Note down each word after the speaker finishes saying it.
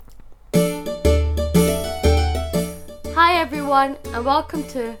everyone, and welcome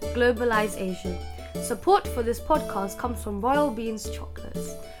to Globalization. Support for this podcast comes from Royal Beans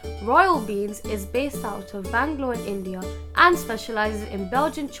Chocolates. Royal Beans is based out of Bangalore in India and specializes in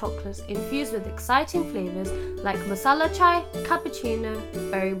Belgian chocolates infused with exciting flavors like masala chai, cappuccino,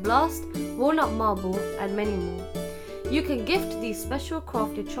 berry blast, walnut marble, and many more. You can gift these special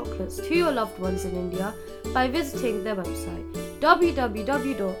crafted chocolates to your loved ones in India by visiting their website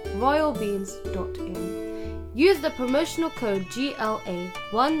www.royalbeans.in. Use the promotional code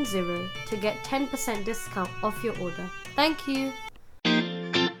GLA10 to get 10% discount off your order. Thank you.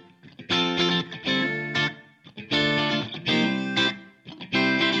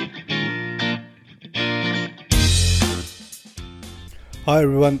 Hi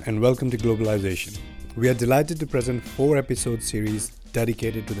everyone and welcome to Globalization. We are delighted to present 4-episode series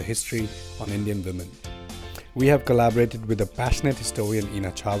dedicated to the history on Indian women. We have collaborated with a passionate historian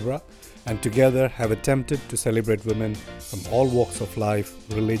Ina Chabbra and together have attempted to celebrate women from all walks of life,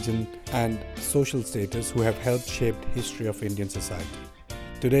 religion and social status who have helped shape the history of Indian society.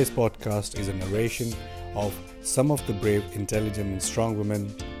 Today's podcast is a narration of some of the brave, intelligent and strong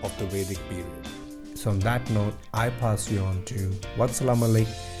women of the Vedic period. So on that note, I pass you on to Vatsalam Malik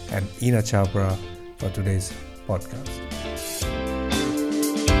and Ina Chabbra for today's podcast.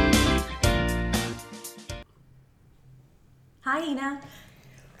 Hi Ina.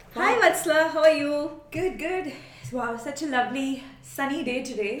 Hi Vatsala, how are you? Good. Wow, such a lovely sunny day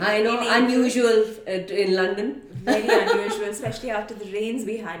today. I know, unusual in London. Very unusual, especially after the rains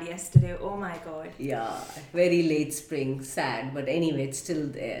we had yesterday. Oh my god. Yeah, very late spring, sad, but anyway, it's still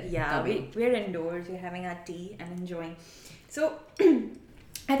there. Yeah, we're indoors, we're having our tea and enjoying. So,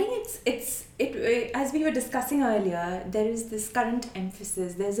 I think it's as we were discussing earlier, there is this current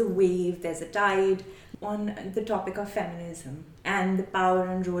emphasis, there's a wave, there's a tide on the topic of feminism and the power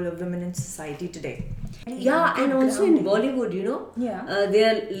and role of women in society today. Yeah, and also in Bollywood, Yeah.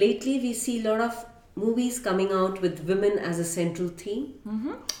 Lately we see a lot of movies coming out with women as a central theme.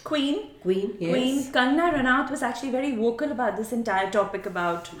 Mm-hmm. Queen, yes. Kangana Ranaut was actually very vocal about this entire topic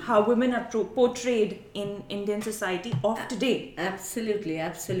about how women are portrayed in Indian society of today. Absolutely.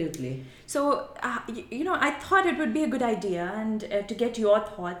 So, I thought it would be a good idea and to get your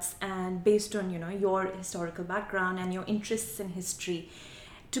thoughts and based on, your historical background and your interests in history,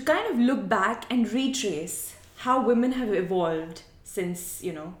 to kind of look back and retrace how women have evolved since,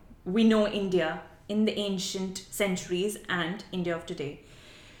 we know India in the ancient centuries and India of today.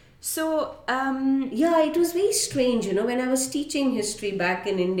 So, it was very strange, when I was teaching history back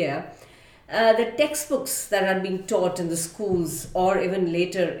in India, the textbooks that are being taught in the schools or even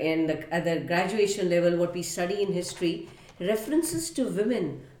later at the graduation level, what we study in history, references to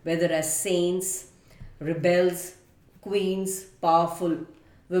women, whether as saints, rebels, queens, powerful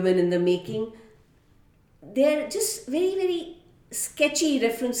women in the making, they're just very, very sketchy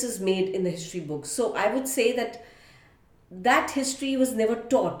references made in the history books. So I would say that history was never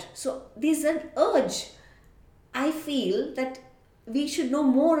taught. So there's an urge, I feel, that we should know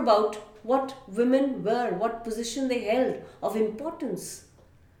more about what women were, what position they held of importance.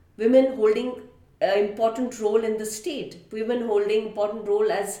 Women holding an important role in the state, women holding important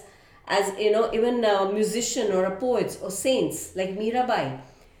role as even a musician or a poet or saints like Mirabai.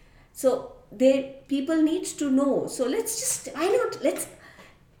 So people need to know. So let's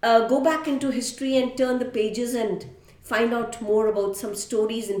go back into history and turn the pages and find out more about some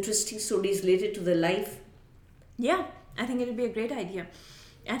stories, interesting stories related to the life. Yeah, I think it would be a great idea.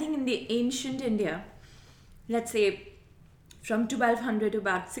 I think in the ancient India, let's say from 1200 to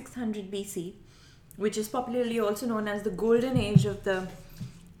about 600 BC, which is popularly also known as the golden age of the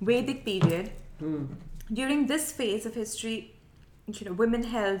Vedic period, during this phase of history, women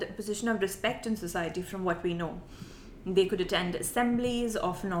held a position of respect in society from what we know. They could attend assemblies,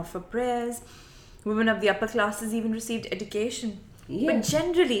 often offer prayers. Women of the upper classes even received education. Yes. But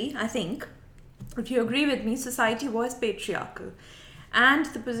generally, I think, if you agree with me, society was patriarchal. And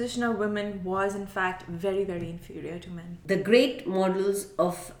the position of women was in fact very, very inferior to men. The great models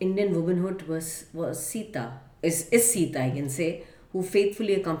of Indian womanhood was Sita, is Sita, I can say, who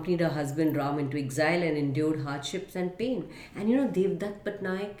faithfully accompanied her husband Ram into exile and endured hardships and pain. And Devdutt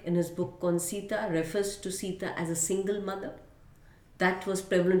Patnaik in his book on Sita refers to Sita as a single mother. That was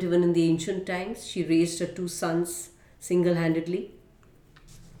prevalent even in the ancient times. She raised her 2 sons single-handedly.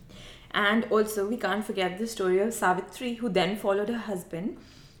 And also we can't forget the story of Savitri, who then followed her husband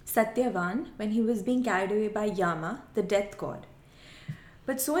Satyavan when he was being carried away by Yama, the death god.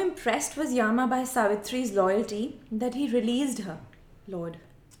 But so impressed was Yama by Savitri's loyalty that he released her, Lord.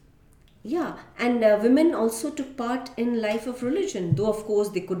 Yeah, and women also took part in life of religion, though of course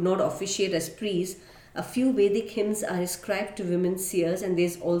they could not officiate as priests, A few Vedic hymns are ascribed to women seers, and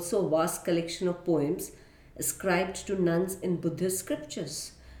there's also a vast collection of poems ascribed to nuns in Buddhist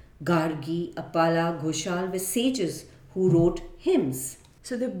scriptures. Gargi, Apala, Ghoshal were sages who wrote hymns.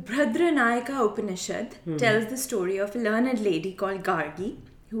 So the Bhadranayaka Upanishad tells the story of a learned lady called Gargi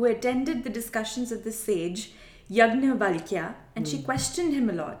who attended the discussions of the sage Yagnavalkya, and she questioned him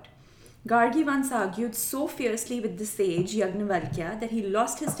a lot. Gargi once argued so fiercely with the sage Yagnavalkya that he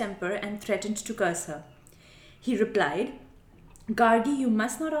lost his temper and threatened to curse her. He replied, "Gargi, you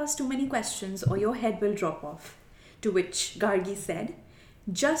must not ask too many questions or your head will drop off." To which Gargi said,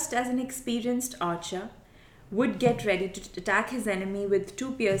 "Just as an experienced archer would get ready to attack his enemy with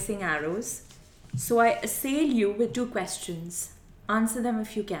 2 piercing arrows, so I assail you with 2 questions. Answer them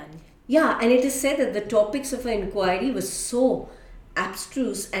if you can." Yeah, and it is said that the topics of her inquiry were so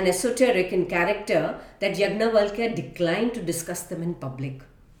abstruse and esoteric in character that Yagnavalkya declined to discuss them in public.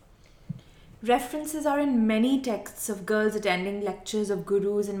 References are in many texts of girls attending lectures of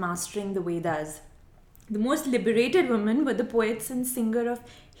gurus and mastering the Vedas. The most liberated women were the poets and singer of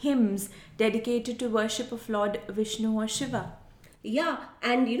hymns dedicated to worship of Lord Vishnu or Shiva. Yeah,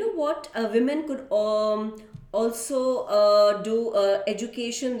 and you know what? Women could also do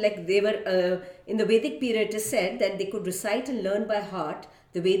education, like they were in the Vedic period. It is said that they could recite and learn by heart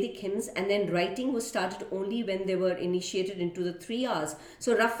the Vedic hymns, and then writing was started only when they were initiated into the 3 hours.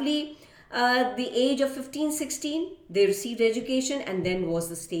 So roughly the age of 15-16, they received education, and then was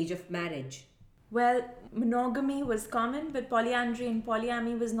the stage of marriage. Well, monogamy was common, but polyandry and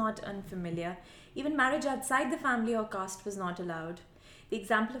polyamy was not unfamiliar. Even marriage outside the family or caste was not allowed. The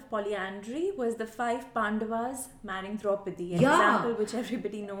example of polyandry was the 5 Pandavas marrying Draupadi, an example which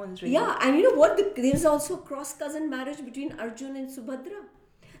everybody knows, really. Yeah, and you know what? There is also a cross-cousin marriage between Arjun and Subhadra.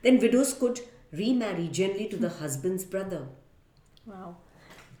 Then widows could remarry generally to the husband's brother. Wow.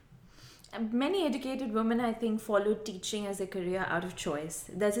 And many educated women, I think, followed teaching as a career out of choice.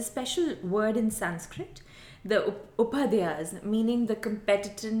 There's a special word in Sanskrit, the upadhyas, meaning the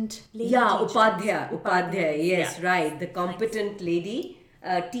competent lady teacher. Upadhyaya, yes, Yeah. right. The competent lady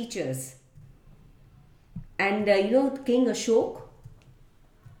teachers. And King Ashok,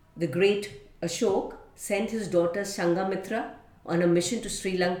 the great Ashok, sent his daughter Sanghamitra on a mission to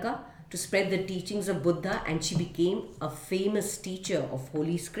Sri Lanka to spread the teachings of Buddha, and she became a famous teacher of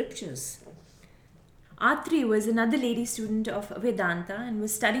holy scriptures. Atri was another lady student of Vedanta and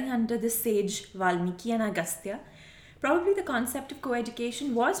was studying under the sage Valmiki and Agastya. Probably the concept of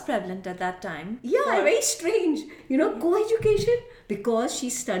co-education was prevalent at that time. Yeah, very strange. Co-education, because she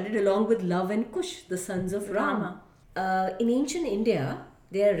studied along with Love and Kush, the sons of Rama. In ancient India,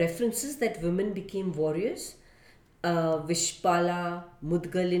 there are references that women became warriors. Vishpala,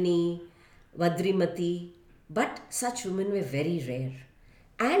 Mudgalini, Vadrimati, but such women were very rare.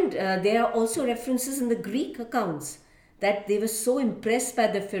 And there are also references in the Greek accounts that they were so impressed by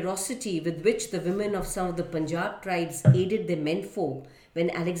the ferocity with which the women of some of the Punjab tribes aided their menfolk when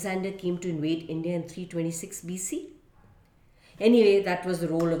Alexander came to invade India in 326 BC. Anyway, that was the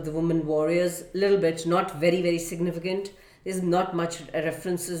role of the women warriors. A little bit, not very, very significant. There's not much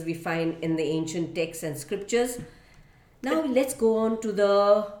references we find in the ancient texts and scriptures. Now let's go on to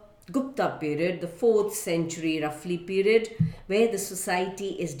the Gupta period, the 4th century roughly period, where the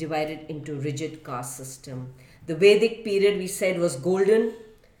society is divided into rigid caste system. The Vedic period, we said, was golden,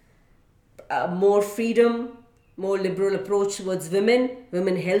 more freedom, more liberal approach towards women.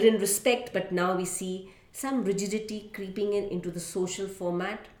 Women held in respect, but now we see some rigidity creeping into the social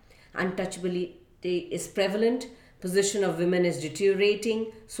format. Untouchability is prevalent. Position of women is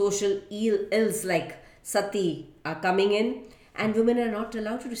deteriorating. Social ills like sati are coming in, and women are not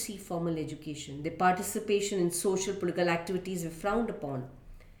allowed to receive formal education. Their participation in social political activities were frowned upon,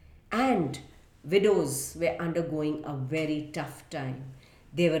 and widows were undergoing a very tough time.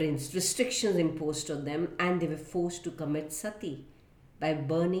 There were restrictions imposed on them, and they were forced to commit sati by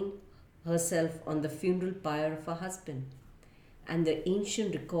burning herself on the funeral pyre of her husband. And the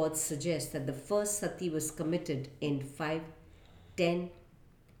ancient records suggest that the first sati was committed in 510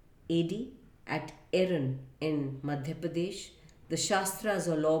 AD at Erin in Madhya Pradesh. The Shastras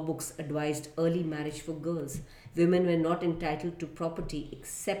or law books advised early marriage for girls. Women were not entitled to property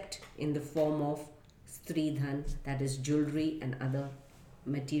except in the form of stridhan, that is jewelry and other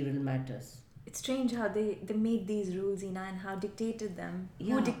material matters. It's strange how they made these rules, Ina, and how dictated them.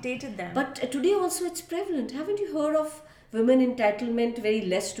 Yeah. Who dictated them? But today also it's prevalent. Haven't you heard of women entitlement very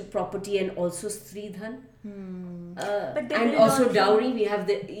less to property and also stridhan? And also dowry. We have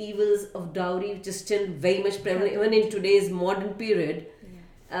the evils of dowry, which is still very much prevalent even in today's modern period.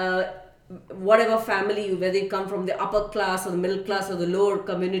 Whatever family, whether you come from the upper class or the middle class or the lower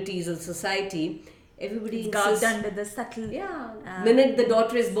communities of society, Everybody It's garbed insists. under the subtle. Yeah. Minute the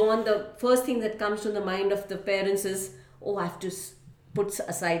daughter is born, the first thing that comes to the mind of the parents is, oh, I have to put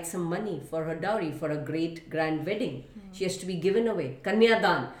aside some money for her dowry, for a great grand wedding. She has to be given away.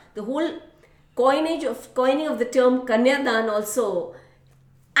 Kanyadan. The whole coining of the term Kanyadan also,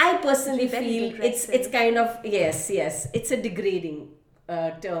 I personally Very feel it's kind of, yes, it's a degrading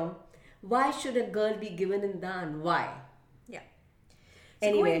term. Why should a girl be given in dan? Why? Yeah. So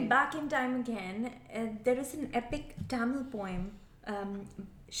Anyway. going back in time again, there is an epic Tamil poem,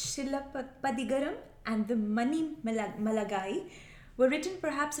 Shilapadigaram and the Mani Malagai were written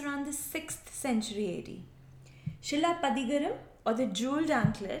perhaps around the 6th century AD. Shilapadigaram, or the jeweled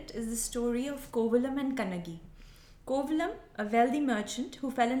anklet, is the story of Kovalam and Kannagi. Kovalam, a wealthy merchant who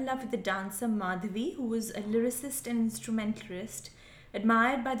fell in love with the dancer Madhavi, who was a lyricist and instrumentalist,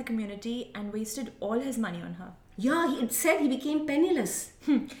 admired by the community, and wasted all his money on her. Yeah, it said he became penniless.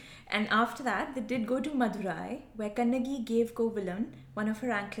 And after that, they did go to Madurai, where Kannagi gave Kovalam one of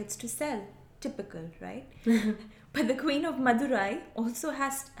her anklets to sell. Typical, right? But the queen of Madurai also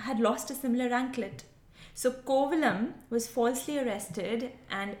had lost a similar anklet. So Kovalam was falsely arrested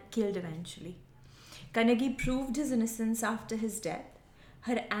and killed eventually. Kannagi proved his innocence after his death.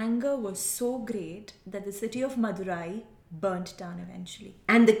 Her anger was so great that the city of Madurai burnt down eventually.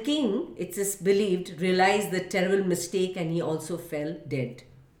 And the king, it is believed, realized the terrible mistake and he also fell dead.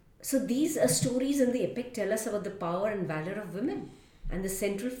 So these stories in the epic tell us about the power and valor of women. And the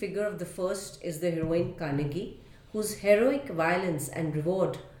central figure of the first is the heroine Kannagi, whose heroic violence and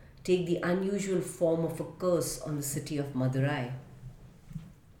reward take the unusual form of a curse on the city of Madurai.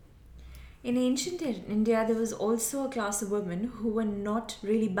 In ancient India, there was also a class of women who were not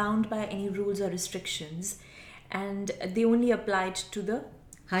really bound by any rules or restrictions, and they only applied to the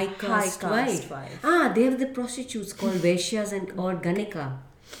High caste wife. They have the prostitutes called Vaishyas or Ganika.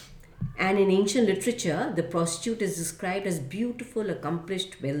 And in ancient literature, the prostitute is described as beautiful,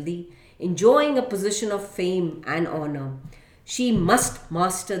 accomplished, wealthy, enjoying a position of fame and honor. She must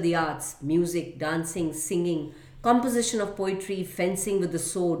master the arts, music, dancing, singing, composition of poetry, fencing with the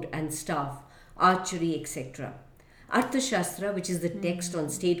sword and staff, archery, etc. Arthashastra, which is the text on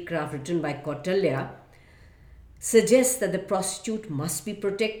statecraft written by Kautilya, suggests that the prostitute must be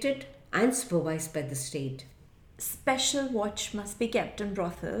protected and supervised by the state. Special watch must be kept on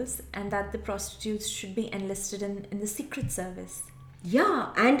brothels, and that the prostitutes should be enlisted in the secret service.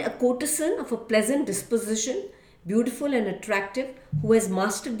 Yeah, and a courtesan of a pleasant disposition, beautiful and attractive, who has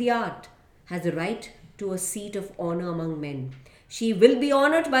mastered the art, has the right to a seat of honor among men. She will be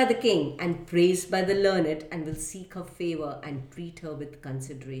honored by the king and praised by the learned, and will seek her favor and treat her with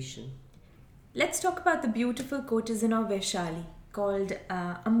consideration. Let's talk about the beautiful courtesan of Vaishali, called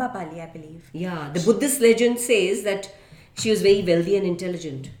Ambapali, I believe. Yeah, the Buddhist legend says that she was very wealthy and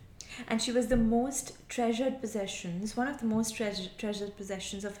intelligent. And she was the most treasured possessions, one of the most treasured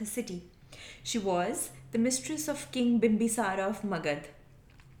possessions of her city. She was the mistress of King Bimbisara of Magad.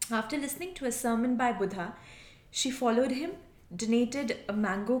 After listening to a sermon by Buddha, she followed him, donated a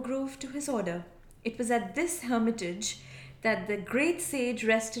mango grove to his order. It was at this hermitage that the great sage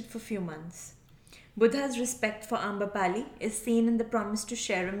rested for a few months. Buddha's respect for Ambapali is seen in the promise to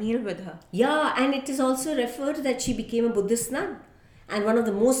share a meal with her. Yeah, and it is also referred that she became a Buddhist nun. And one of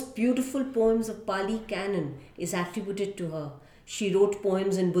the most beautiful poems of Pali canon is attributed to her. She wrote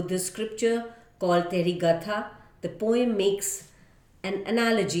poems in Buddhist scripture called Therigatha. The poem makes an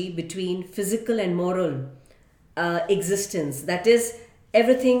analogy between physical and moral existence. That is,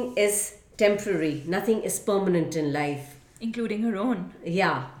 everything is temporary, nothing is permanent in life. Including her own.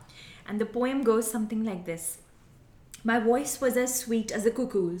 Yeah. And the poem goes something like this. My voice was as sweet as a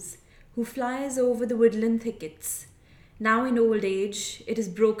cuckoo's, who flies over the woodland thickets. Now in old age, it is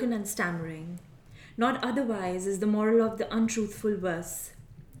broken and stammering. Not otherwise is the moral of the untruthful verse.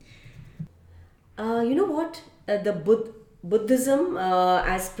 You know what? The Buddhism,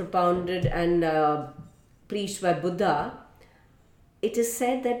 as propounded and preached by Buddha, it is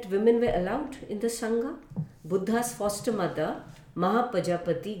said that women were allowed in the Sangha. Buddha's foster mother,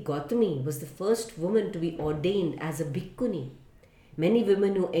 Mahapajapati Gautami, was the first woman to be ordained as a bhikkhuni. Many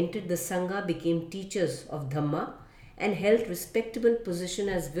women who entered the Sangha became teachers of Dhamma and held respectable position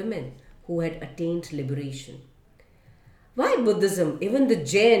as women who had attained liberation. Why Buddhism? Even the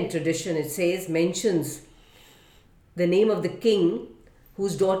Jain tradition, it says, mentions the name of the king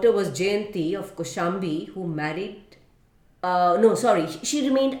whose daughter was Jayanti of Koshambi, who she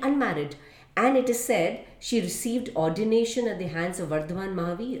remained unmarried. And it is said she received ordination at the hands of Vardhaman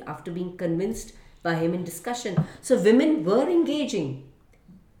Mahavir after being convinced by him in discussion. So women were engaging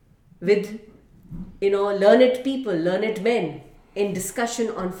with, learned people, learned men in discussion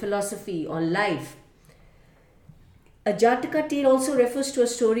on philosophy, on life. A Jataka tale also refers to a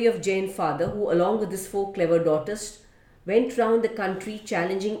story of Jain father who, along with his 4 clever daughters, went round the country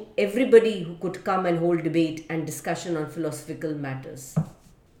challenging everybody who could come and hold debate and discussion on philosophical matters.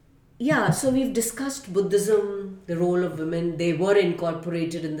 Yeah, so we've discussed Buddhism, the role of women. They were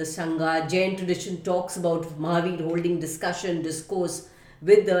incorporated in the Sangha. Jain tradition talks about Mahavir holding discourse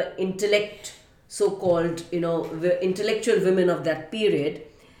with the so-called, intellectual women of that period.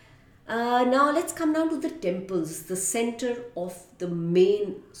 Now let's come down to the temples, the center of the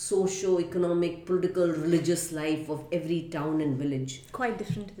main socio-economic, political, religious life of every town and village. Quite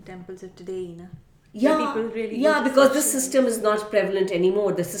different to the temples of today, Ina. Yeah, Where people really because this system is not prevalent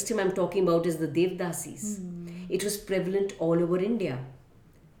anymore. The system I'm talking about is the Devdasis. It was prevalent all over India.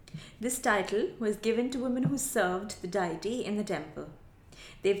 This title was given to women who served the deity in the temple.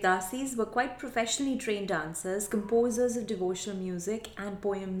 Devdasis were quite professionally trained dancers, composers of devotional music and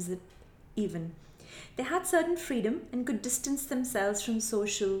poems even. They had certain freedom and could distance themselves from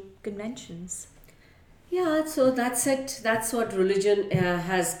social conventions. Yeah, so that's it. That's what religion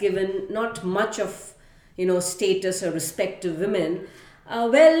has given not much of, status or respect to women.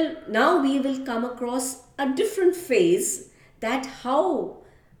 Well, now we will come across a different phase, that how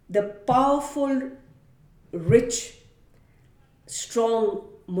the powerful, rich, strong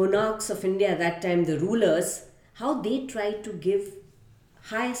monarchs of India at that time, the rulers, how they tried to give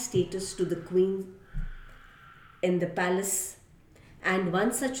high status to the queen in the palace. And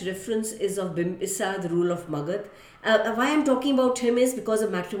one such reference is of Bimbisar, the ruler of Magad. Why I'm talking about him is because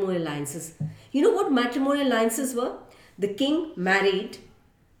of matrimonial alliances. You know what matrimonial alliances were? The king married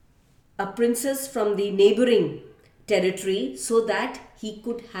a princess from the neighboring territory so that he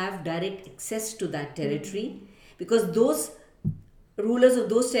could have direct access to that territory, because those rulers of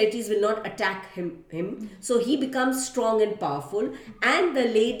those territories will not attack him. So he becomes strong and powerful, and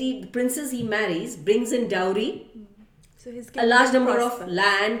the princess he marries brings in dowry, So a large number of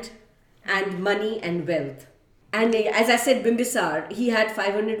land and money and wealth. And as I said, Bimbisar, he had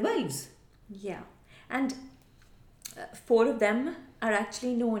 500 wives. Yeah, and 4 of them are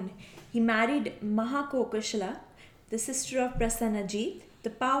actually known. He married Mahakokashala, the sister of Prasanajit, the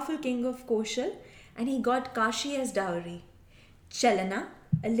powerful king of Koshal, and he got Kashi as dowry. Chalana,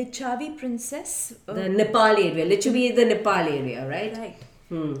 a Lichavi princess. The Nepal area. Lichavi is the Nepal area, right? Right.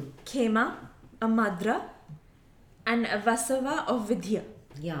 Khema, a Madra, and a Vasava of Vidya.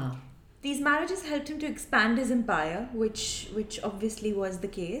 Yeah. These marriages helped him to expand his empire, which obviously was the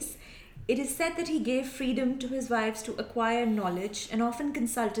case. It is said that he gave freedom to his wives to acquire knowledge and often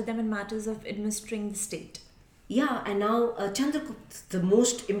consulted them in matters of administering the state. Yeah, and now Chandragupta, the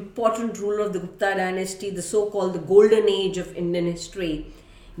most important ruler of the Gupta dynasty, the so-called the golden age of Indian history,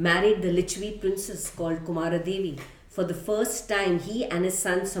 married the Lichvi princess called Kumara Devi. For the first time, he and his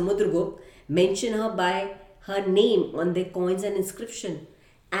son Samudragupta mention her by her name on their coins and inscription.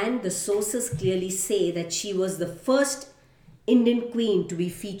 And the sources clearly say that she was the first Indian queen to be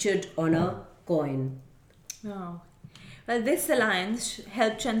featured on a coin. Oh. Well, this alliance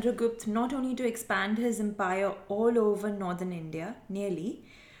helped Chandragupta not only to expand his empire all over northern India, nearly,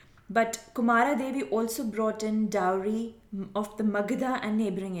 but Kumara Devi also brought in dowry of the Magadha and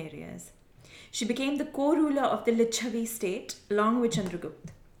neighbouring areas. She became the co-ruler of the Lichavi state along with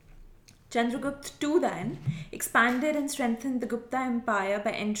Chandragupta. Chandragupta too then expanded and strengthened the Gupta empire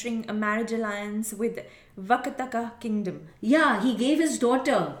by entering a marriage alliance with Vakataka kingdom. Yeah, he gave his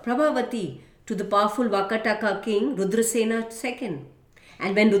daughter Prabhavati to the powerful Vakataka king Rudrasena II.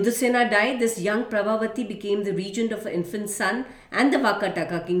 And when Rudrasena died, this young Prabhavati became the regent of an infant son, and the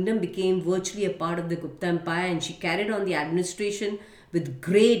Vakataka kingdom became virtually a part of the Gupta empire, and she carried on the administration with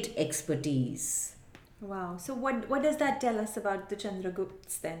great expertise. Wow. So what does that tell us about the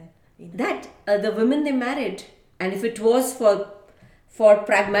Chandraguptas then? That the women they married, and if it was for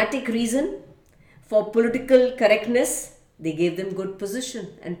pragmatic reason, for political correctness, they gave them good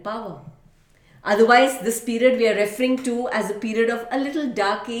position and power. Otherwise, this period we are referring to as a period of a little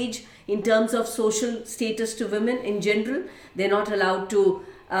dark age in terms of social status to women in general. They're not allowed to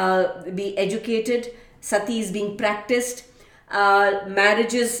be educated. Sati is being practiced.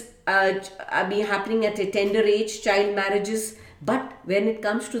 Marriages are being happening at a tender age, child marriages. But when it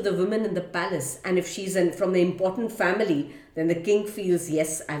comes to the women in the palace, and if she's from the important family, then the king feels,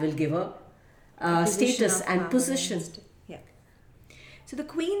 yes, I will give her status and position. Yeah. So the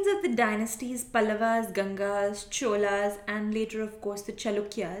queens of the dynasties, Pallavas, Gangas, Cholas, and later, of course, the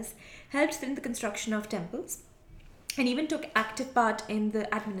Chalukyas, helped in the construction of temples and even took active part in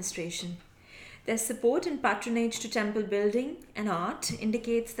the administration. Their support and patronage to temple building and art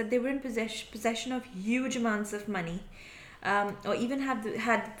indicates that they were in possession of huge amounts of money, or even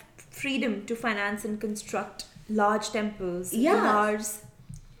had freedom to finance and construct large temples, Yeah. vihars.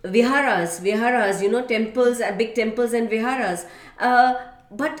 Viharas, temples, big temples and viharas.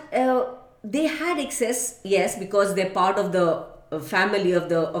 But they had access, yes, because they're part of the family of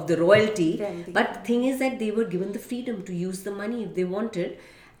the royalty. Royalty. But the thing is that they were given the freedom to use the money if they wanted,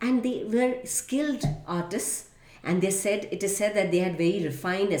 and they were skilled artists. And it is said that they had very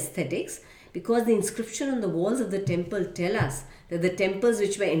refined aesthetics, because the inscription on the walls of the temple tell us that the temples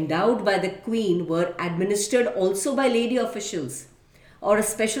which were endowed by the queen were administered also by lady officials or a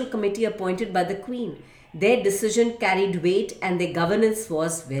special committee appointed by the queen. Their decision carried weight and their governance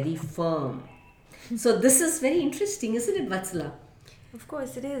was very firm. So this is very interesting, isn't it, Vatsala? Of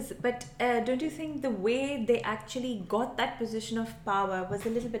course it is, but don't you think the way they actually got that position of power was a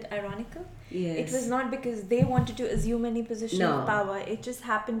little bit ironical? Yes. It was not because they wanted to assume any position No. of power. It just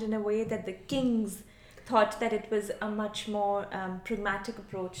happened in a way that the kings thought that it was a much more pragmatic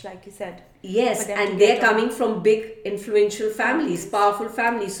approach, like you said. Yes, for them to and get they're on. coming from big influential families, powerful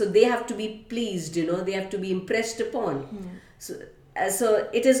families, so they have to be pleased, they have to be impressed upon. So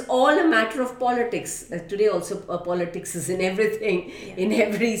it is all a matter of politics. Today also politics is in everything, in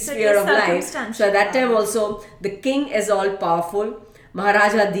every So it sphere was of life. circumstantial So at that time power. also, the king is all powerful.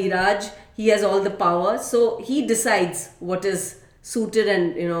 Maharaja Dhiraj, he has all the power. So he decides what is suited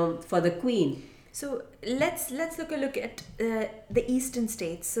and, for the queen. So let's look at the eastern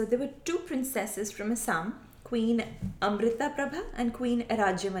states. So there were two princesses from Assam, Queen Amrita Prabha and Queen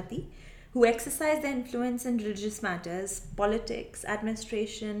Rajyamati, who exercised their influence in religious matters, politics,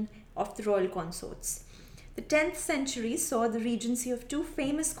 administration of the royal consorts. The 10th century saw the regency of two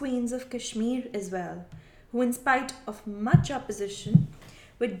famous queens of Kashmir as well, who in spite of much opposition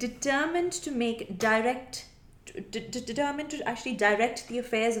were determined to actually direct the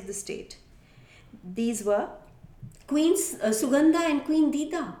affairs of the state. These were Queens Sugandha and Queen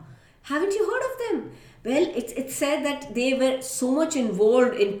Dida. Haven't you heard of them? Well, it's said that they were so much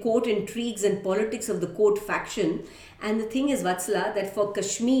involved in court intrigues and politics of the court faction. And the thing is, Vatsala, that for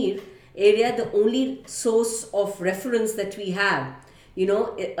Kashmir area, the only source of reference that we have,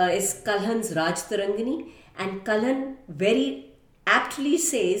 is Kalhan's Raj Tarangani. And Kalhan very aptly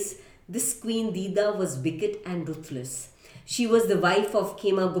says this Queen Dida was wicked and ruthless. She was the wife of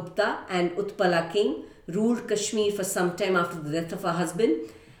Khema Gupta and Utpala king, ruled Kashmir for some time after the death of her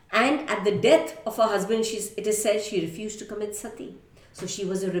husband. And at the death of her husband, it is said she refused to commit sati. So she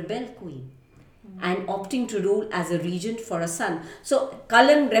was a rebel queen and opting to rule as a regent for a son. So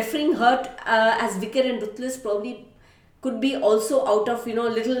Kalhan referring her as wicked and ruthless probably could be also out of,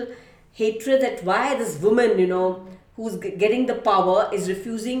 little hatred that why this woman, who's getting the power is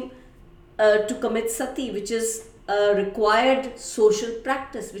refusing to commit sati, which is a required social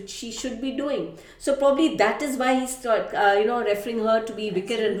practice which she should be doing. So probably that is why he's referring her to be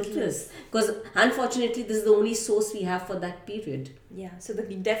wicked and ruthless, because unfortunately this is the only source we have for that period. Yeah, so the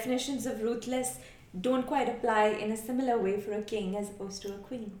definitions of ruthless don't quite apply in a similar way for a king as opposed to a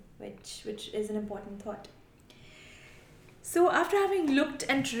queen, which is an important thought. So after having looked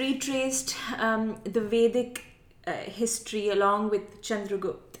and retraced the Vedic history along with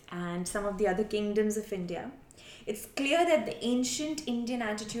Chandragupta and some of the other kingdoms of India, it's clear that the ancient Indian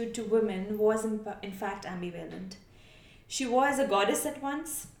attitude to women was in fact ambivalent. She was a goddess at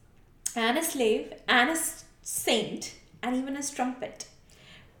once, and a slave, and a saint, and even a strumpet.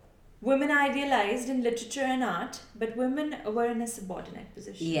 Women idealized in literature and art, but women were in a subordinate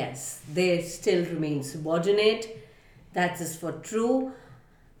position. Yes, they still remain subordinate. That is for true.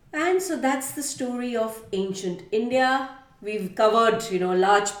 And so that's the story of ancient India. We've covered,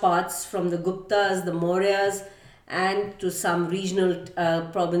 large parts from the Guptas, the Mauryas, and to some regional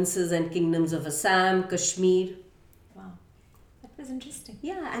provinces and kingdoms of Assam, Kashmir. Wow, that was interesting.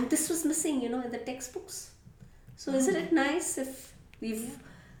 Yeah, and this was missing, in the textbooks. So isn't it nice if we've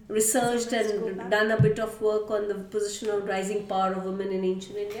researched and done a bit of work on the position of rising power of women in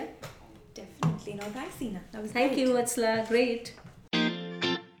ancient India? Definitely. No, thanks, Ina. That was Thank great. you, Vatsala. Great.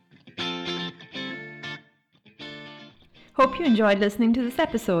 Hope you enjoyed listening to this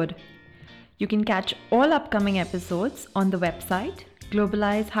episode. You can catch all upcoming episodes on the website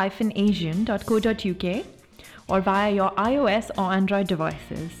globalize-asian.co.uk or via your iOS or Android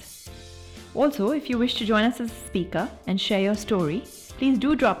devices. Also, if you wish to join us as a speaker and share your story, please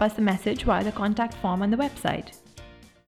do drop us a message via the contact form on the website.